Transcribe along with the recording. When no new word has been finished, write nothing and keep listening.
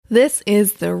This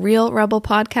is the Real Rebel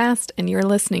Podcast, and you're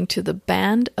listening to the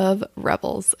Band of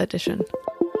Rebels edition.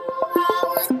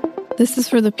 This is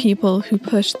for the people who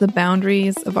push the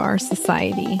boundaries of our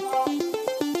society,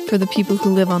 for the people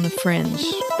who live on the fringe,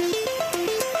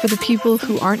 for the people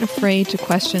who aren't afraid to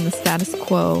question the status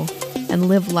quo and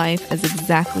live life as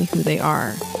exactly who they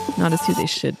are, not as who they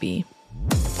should be.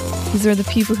 These are the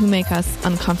people who make us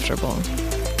uncomfortable,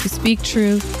 who speak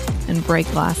truth and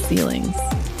break glass ceilings,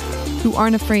 who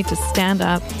aren't afraid to stand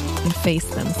up and face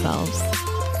themselves,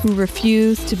 who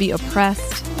refuse to be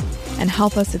oppressed and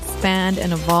help us expand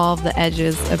and evolve the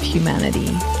edges of humanity.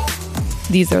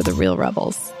 These are the real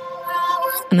rebels,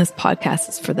 and this podcast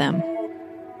is for them.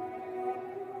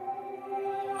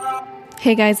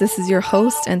 Hey guys, this is your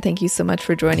host, and thank you so much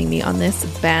for joining me on this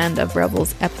Band of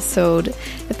Rebels episode.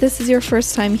 If this is your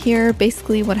first time here,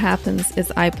 basically what happens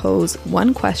is I pose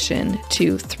one question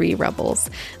to three rebels.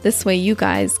 This way you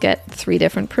guys get three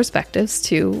different perspectives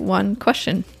to one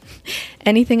question.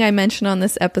 Anything I mention on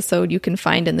this episode you can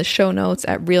find in the show notes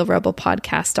at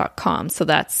realrebelpodcast.com. So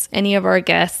that's any of our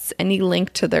guests, any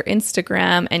link to their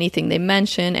Instagram, anything they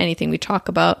mention, anything we talk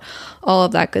about, all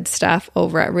of that good stuff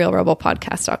over at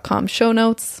realrebelpodcast.com show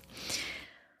notes.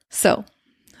 So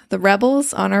the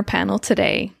rebels on our panel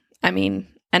today, and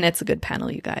it's a good panel,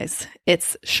 you guys.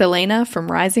 It's Shalana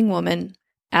from Rising Woman,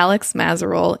 Alex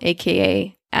Mazerol,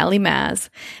 aka Ali Maz,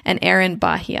 and Aaron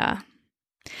Bahia.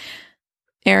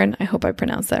 Aaron, I hope I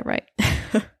pronounced that right.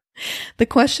 The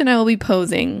question I will be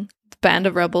posing the Band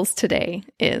of Rebels today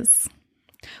is,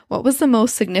 what was the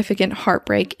most significant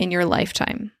heartbreak in your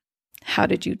lifetime? How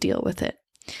did you deal with it?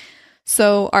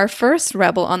 So our first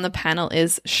rebel on the panel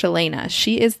is Shalana.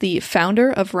 She is the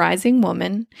founder of Rising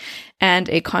Woman and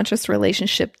a conscious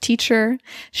relationship teacher.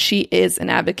 She is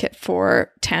an advocate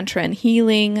for tantra and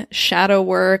healing, shadow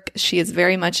work. She is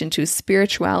very much into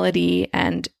spirituality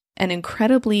and an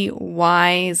incredibly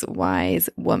wise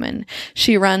woman.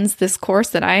 She runs this course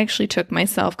that I actually took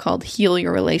myself called Heal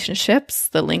Your Relationships.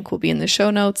 The link will be in the show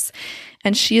notes.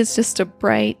 And she is just a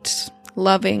bright,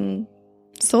 loving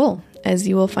soul, as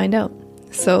you will find out.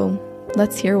 So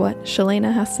let's hear what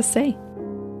Shalana has to say.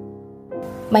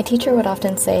 My teacher would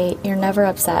often say, "You're never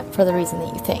upset for the reason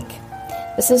that you think."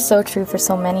 This is so true for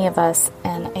so many of us,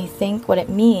 and I think what it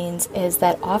means is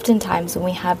that oftentimes when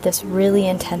we have this really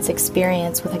intense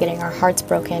experience with getting our hearts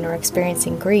broken or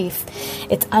experiencing grief,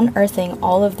 it's unearthing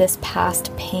all of this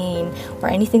past pain or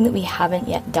anything that we haven't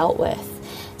yet dealt with.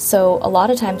 So a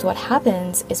lot of times what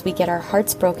happens is we get our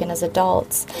hearts broken as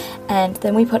adults, and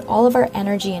then we put all of our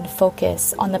energy and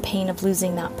focus on the pain of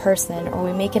losing that person, or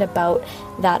we make it about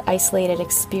that isolated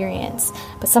experience.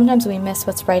 But sometimes we miss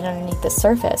what's right underneath the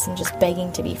surface and just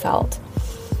begging to be felt.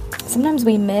 Sometimes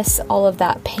we miss all of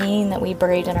that pain that we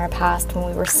buried in our past when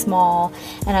we were small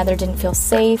and either didn't feel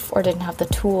safe or didn't have the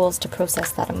tools to process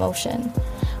that emotion.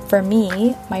 For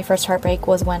me, my first heartbreak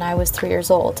was when I was 3 years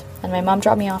old, and my mom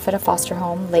dropped me off at a foster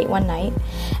home late one night,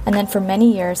 and then for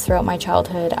many years throughout my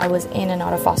childhood, I was in and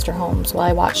out of foster homes while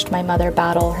I watched my mother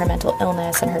battle her mental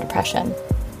illness and her depression.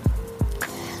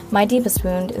 My deepest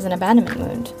wound is an abandonment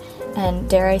wound, and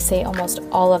dare I say almost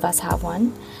all of us have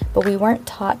one, but we weren't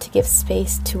taught to give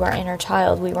space to our inner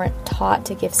child. We weren't taught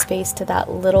to give space to that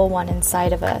little one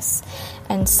inside of us.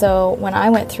 And so when I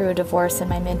went through a divorce in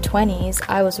my mid-20s,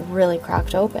 I was really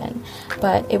cracked open.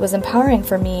 But it was empowering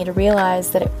for me to realize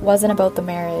that it wasn't about the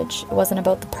marriage. It wasn't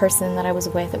about the person that I was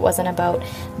with. It wasn't about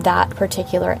that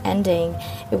particular ending.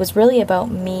 It was really about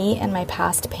me and my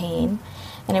past pain.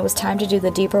 And it was time to do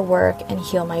the deeper work and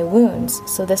heal my wounds.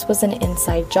 So this was an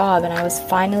inside job, and I was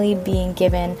finally being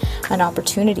given an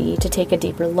opportunity to take a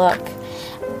deeper look.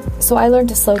 So I learned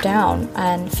to slow down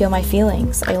and feel my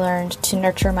feelings. I learned to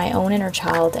nurture my own inner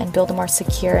child and build a more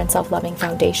secure and self-loving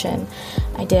foundation.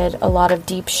 I did a lot of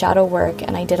deep shadow work,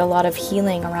 and I did a lot of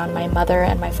healing around my mother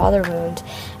and my father wound.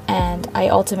 And I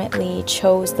ultimately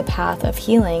chose the path of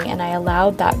healing, and I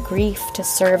allowed that grief to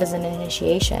serve as an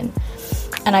initiation.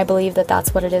 And I believe that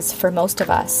that's what it is for most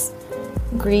of us.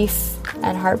 Grief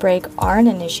and heartbreak are an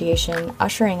initiation,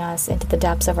 ushering us into the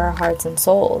depths of our hearts and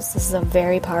souls. This is a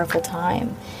very powerful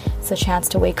time. It's a chance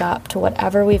to wake up to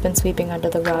whatever we've been sweeping under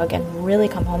the rug and really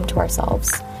come home to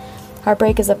ourselves.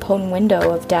 Heartbreak is a potent window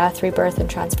of death, rebirth, and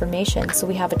transformation, so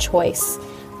we have a choice.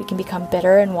 We can become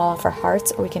bitter and wall off our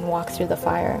hearts, or we can walk through the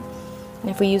fire. And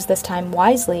if we use this time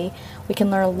wisely, we can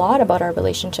learn a lot about our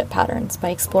relationship patterns by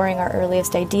exploring our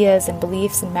earliest ideas and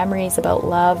beliefs and memories about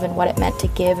love and what it meant to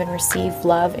give and receive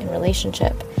love in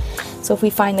relationship. So if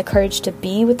we find the courage to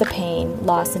be with the pain,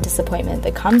 loss, and disappointment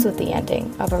that comes with the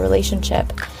ending of a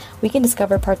relationship, we can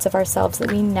discover parts of ourselves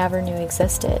that we never knew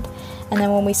existed. And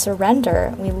then when we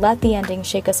surrender, we let the ending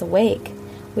shake us awake,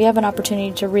 we have an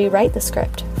opportunity to rewrite the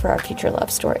script for our future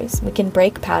love stories. We can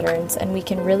break patterns and we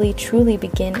can really truly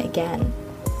begin again.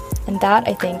 And that,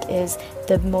 I think, is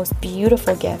the most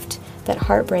beautiful gift that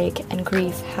heartbreak and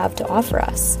grief have to offer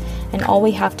us. And all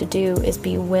we have to do is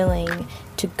be willing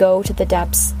to go to the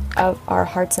depths of our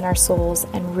hearts and our souls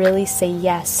and really say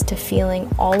yes to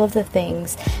feeling all of the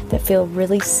things that feel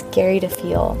really scary to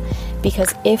feel.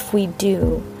 Because if we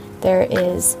do, there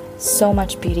is so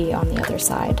much beauty on the other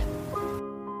side.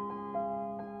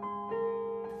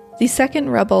 The second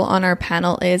rebel on our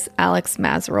panel is Alex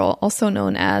Mazerol, also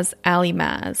known as Ali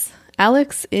Maz.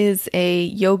 Alex is a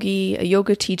yogi, a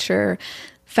yoga teacher,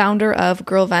 founder of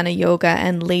Girl Vana Yoga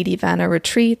and Lady Vana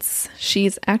Retreats.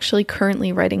 She's actually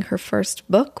currently writing her first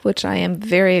book, which I am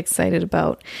very excited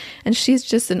about. And she's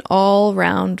just an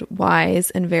all-round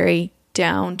wise and very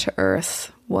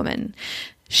down-to-earth woman.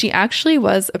 She actually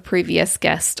was a previous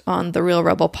guest on the Real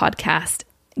Rebel podcast,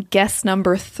 guest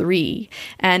number 3.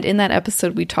 And in that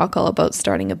episode, we talk all about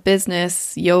starting a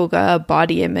business, yoga,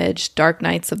 body image, dark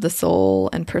nights of the soul,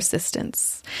 and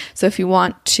persistence. So if you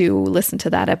want to listen to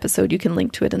that episode, you can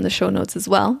link to it in the show notes as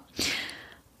well.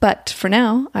 But for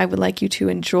now, I would like you to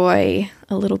enjoy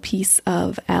a little piece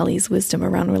of Ali's wisdom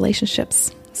around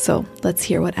relationships. So let's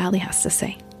hear what Ali has to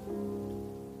say.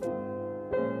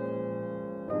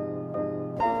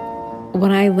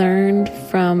 What I learned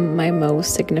from my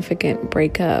most significant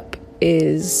breakup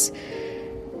is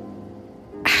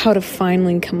how to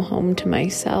finally come home to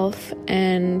myself,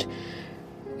 and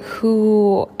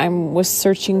who I was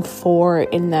searching for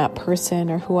in that person,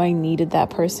 or who I needed that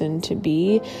person to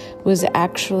be, was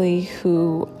actually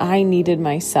who I needed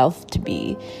myself to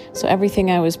be. So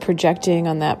everything I was projecting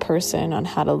on that person, on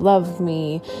how to love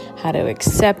me, how to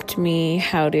accept me,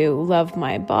 how to love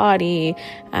my body,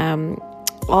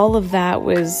 all of that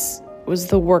was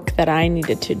the work that I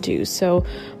needed to do. So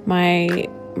my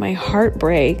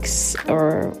heartbreaks,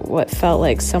 or what felt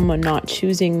like someone not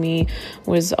choosing me,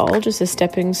 was all just a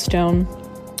stepping stone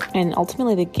and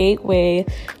ultimately the gateway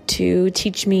to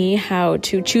teach me how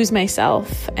to choose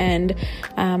myself. And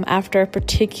after a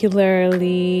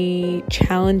particularly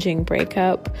challenging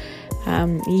breakup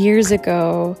years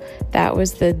ago, that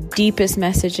was the deepest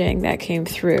messaging that came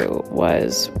through,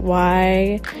 was,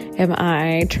 why am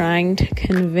I trying to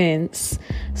convince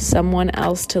someone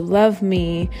else to love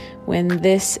me when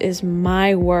this is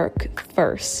my work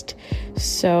first?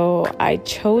 So I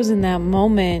chose in that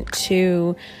moment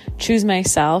to choose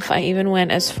myself. I even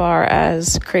went as far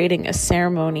as creating a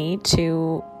ceremony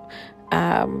to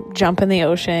jump in the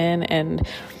ocean and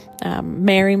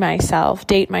marry myself,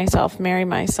 date myself, marry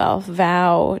myself,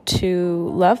 vow to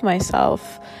love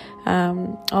myself.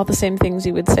 All the same things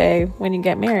you would say when you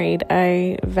get married.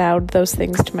 I vowed those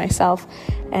things to myself,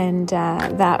 and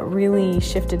that really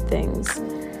shifted things.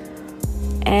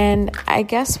 And I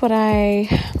guess what I'm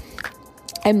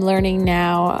learning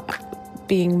now,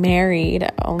 being married,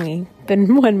 only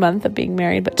been 1 month of being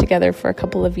married, but together for a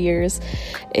couple of years,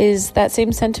 is that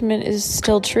same sentiment is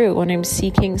still true. When I'm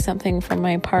seeking something from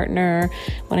my partner,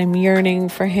 when I'm yearning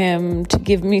for him to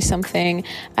give me something,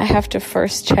 I have to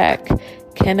first check,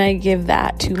 can I give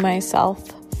that to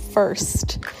myself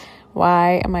first?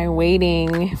 Why am I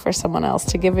waiting for someone else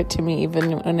to give it to me,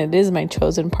 even when it is my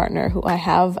chosen partner who I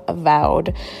have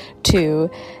vowed to?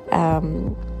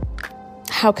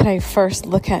 How can I first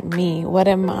look at me? What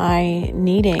am I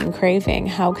needing, craving?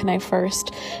 How can I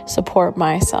first support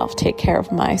myself, take care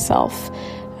of myself?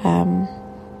 Our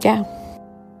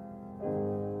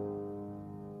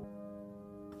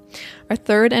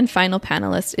third and final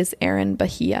panelist is Aaron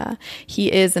Bahia.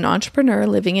 He is an entrepreneur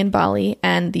living in Bali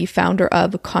and the founder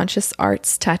of Conscious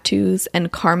Arts Tattoos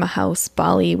and Karma House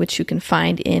Bali, which you can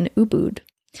find in Ubud.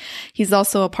 He's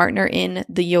also a partner in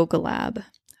the Yoga Lab.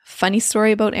 Funny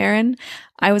story about Aaron,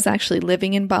 I was actually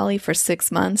living in Bali for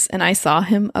 6 months and I saw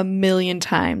him a million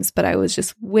times, but I was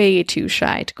just way too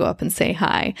shy to go up and say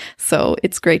hi. So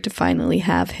it's great to finally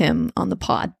have him on the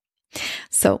pod.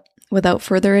 So without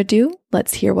further ado,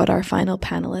 let's hear what our final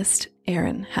panelist,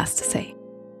 Aaron, has to say.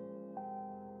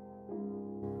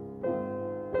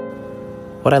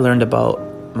 What I learned about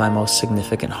my most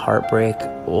significant heartbreak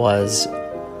was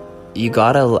you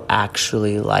gotta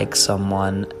actually like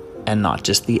someone and not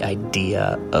just the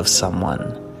idea of someone.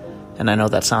 And I know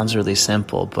that sounds really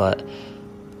simple, but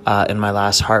in my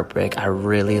last heartbreak, I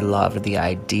really loved the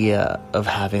idea of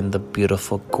having the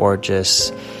beautiful,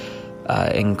 gorgeous,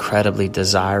 incredibly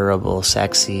desirable,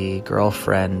 sexy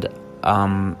girlfriend.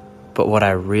 But what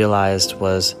I realized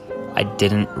was I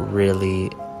didn't really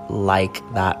like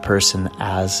that person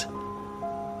as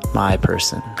my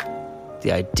person.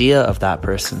 The idea of that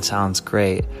person sounds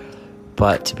great,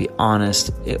 but to be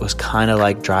honest, it was kind of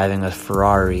like driving a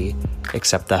Ferrari,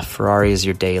 except that Ferrari is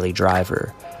your daily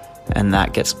driver, and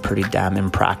that gets pretty damn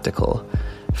impractical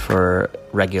for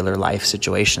regular life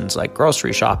situations like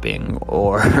grocery shopping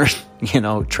or,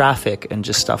 traffic and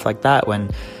just stuff like that,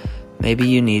 when maybe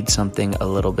you need something a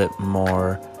little bit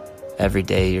more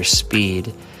everyday, your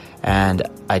speed. And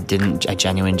I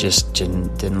genuinely just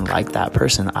didn't like that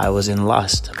person. I was in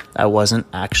lust. I wasn't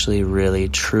actually really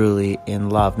truly in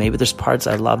love. Maybe there's parts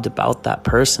I loved about that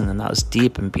person and that was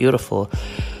deep and beautiful,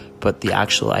 but the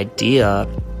actual idea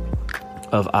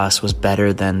of us was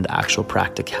better than the actual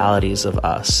practicalities of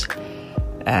us.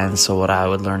 And so what I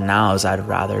would learn now is I'd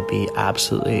rather be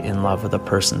absolutely in love with a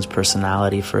person's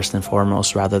personality first and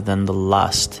foremost, rather than the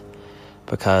lust.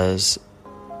 Because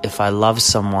if I love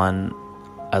someone,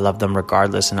 I love them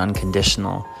regardless and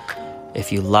unconditional.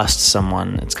 If you lust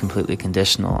someone, it's completely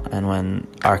conditional. And when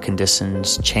our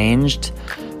conditions changed,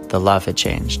 the love had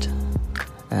changed.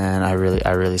 And I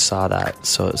really saw that.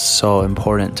 So it's so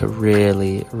important to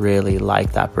really, really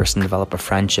like that person, develop a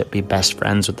friendship, be best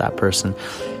friends with that person.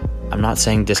 I'm not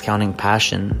saying discounting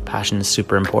passion. Passion is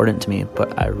super important to me,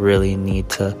 but I really need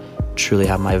to truly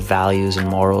have my values and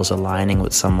morals aligning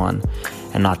with someone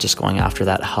and not just going after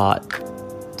that hot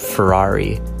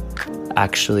Ferrari.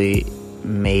 Actually,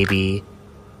 maybe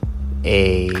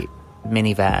a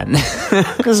minivan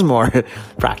is more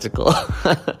practical.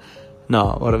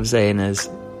 No, what I'm saying is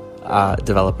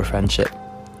develop a friendship,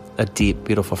 a deep,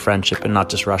 beautiful friendship, and not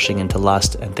just rushing into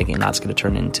lust and thinking that's going to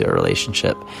turn into a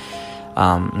relationship.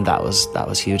 That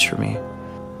was huge for me.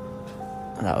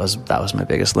 That was my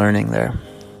biggest learning there.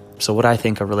 So what I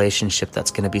think a relationship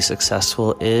that's going to be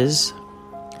successful is,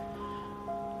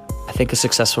 I think a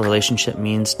successful relationship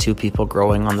means two people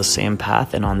growing on the same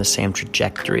path and on the same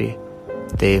trajectory.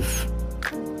 They've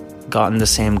gotten the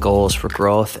same goals for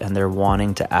growth and they're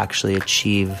wanting to actually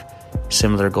achieve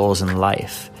similar goals in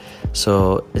life.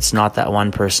 So it's not that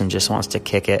one person just wants to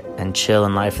kick it and chill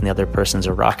in life and the other person's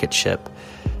a rocket ship.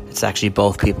 It's actually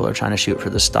both people are trying to shoot for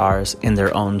the stars in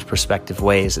their own respective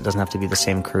ways. It doesn't have to be the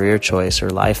same career choice or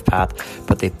life path,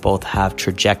 but they both have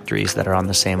trajectories that are on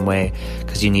the same way,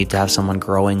 because you need to have someone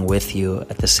growing with you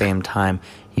at the same time.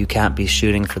 You can't be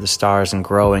shooting for the stars and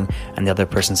growing and the other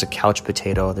person's a couch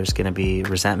potato. There's going to be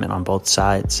resentment on both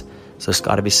sides. So it's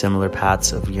got to be similar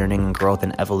paths of yearning and growth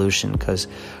and evolution, because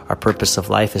our purpose of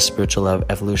life is spiritual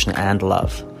evolution and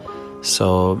love.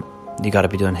 So you got to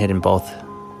be doing both.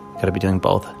 You got to be doing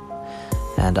both.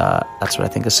 And that's what I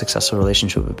think a successful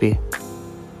relationship would be.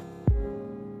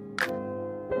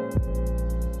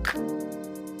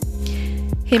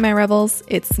 Hey, my rebels,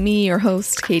 it's me, your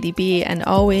host, KDB, and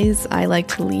always I like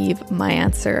to leave my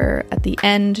answer at the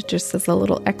end just as a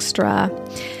little extra.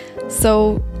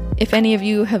 So if any of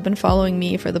you have been following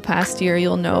me for the past year,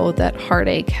 you'll know that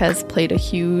heartache has played a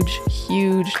huge,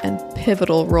 huge and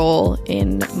pivotal role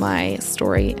in my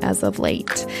story as of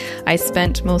late. I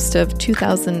spent most of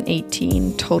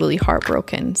 2018 totally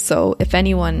heartbroken. So if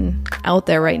anyone out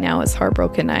there right now is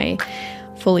heartbroken, I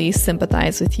fully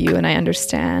sympathize with you, and I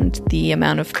understand the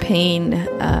amount of pain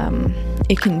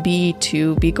it can be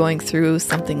to be going through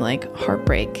something like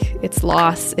heartbreak. It's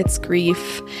loss, it's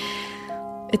grief,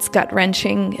 it's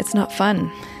gut-wrenching, it's not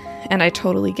fun, and I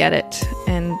totally get it.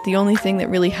 And the only thing that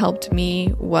really helped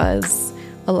me was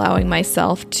allowing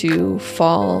myself to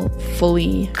fall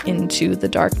fully into the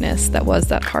darkness that was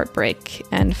that heartbreak,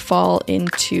 and fall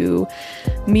into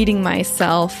meeting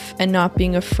myself and not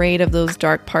being afraid of those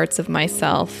dark parts of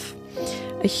myself.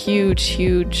 A huge,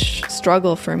 huge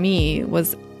struggle for me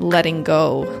was letting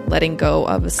go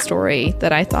of a story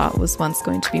that I thought was once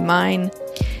going to be mine,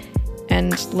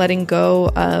 and letting go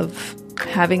of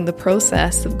having the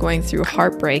process of going through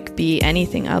heartbreak be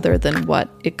anything other than what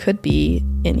it could be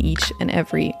in each and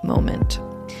every moment.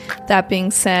 That being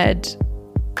said,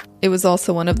 it was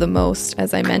also one of the most,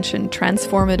 as I mentioned,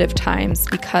 transformative times,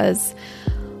 because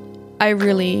I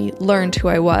really learned who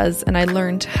I was, and I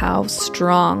learned how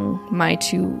strong my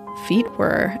 2 feet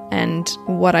were and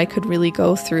what I could really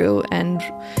go through and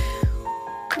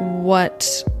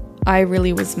what I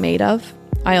really was made of.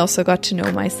 I also got to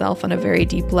know myself on a very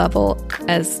deep level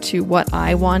as to what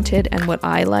I wanted and what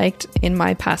I liked. In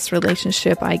my past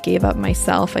relationship, I gave up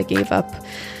myself. I gave up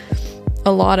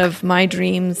a lot of my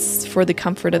dreams for the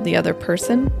comfort of the other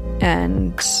person.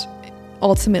 And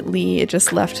ultimately, it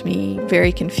just left me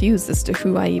very confused as to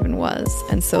who I even was.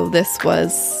 And so this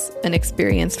was an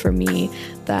experience for me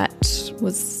that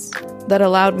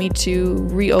allowed me to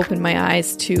reopen my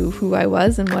eyes to who I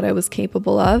was and what I was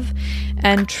capable of,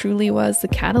 and truly was the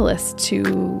catalyst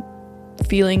to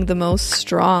feeling the most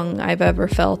strong I've ever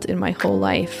felt in my whole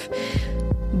life.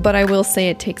 But I will say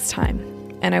it takes time.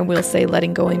 And I will say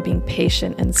letting go and being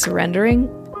patient and surrendering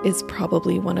is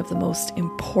probably one of the most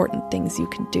important things you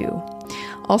can do.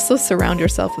 Also, surround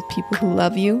yourself with people who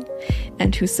love you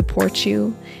and who support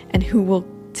you and who will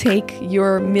take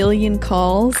your million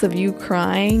calls of you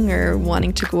crying or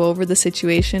wanting to go over the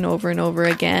situation over and over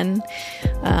again.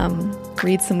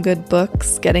 Read some good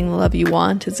books. Getting the Love You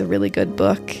Want is a really good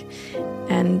book.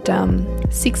 And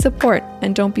seek support,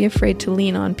 and don't be afraid to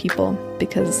lean on people,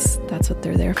 because that's what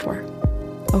they're there for.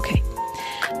 Okay.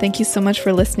 Thank you so much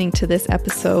for listening to this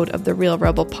episode of the Real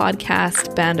Rebel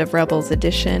Podcast, Band of Rebels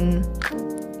edition.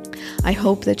 I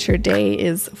hope that your day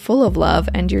is full of love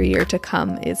and your year to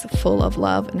come is full of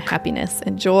love and happiness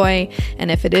and joy.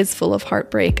 And if it is full of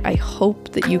heartbreak, I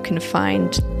hope that you can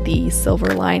find the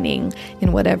silver lining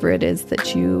in whatever it is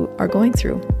that you are going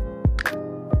through.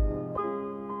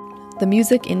 The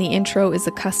music in the intro is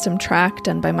a custom track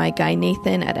done by my guy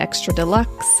Nathan at Extra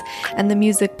Deluxe, and the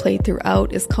music played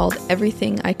throughout is called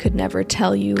Everything I Could Never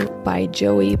Tell You by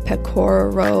Joey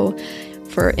Pecoro.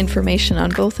 For information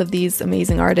on both of these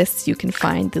amazing artists, you can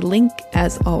find the link,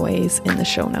 as always, in the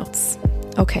show notes.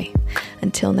 Okay,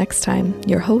 until next time,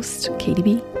 your host, Katie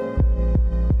B.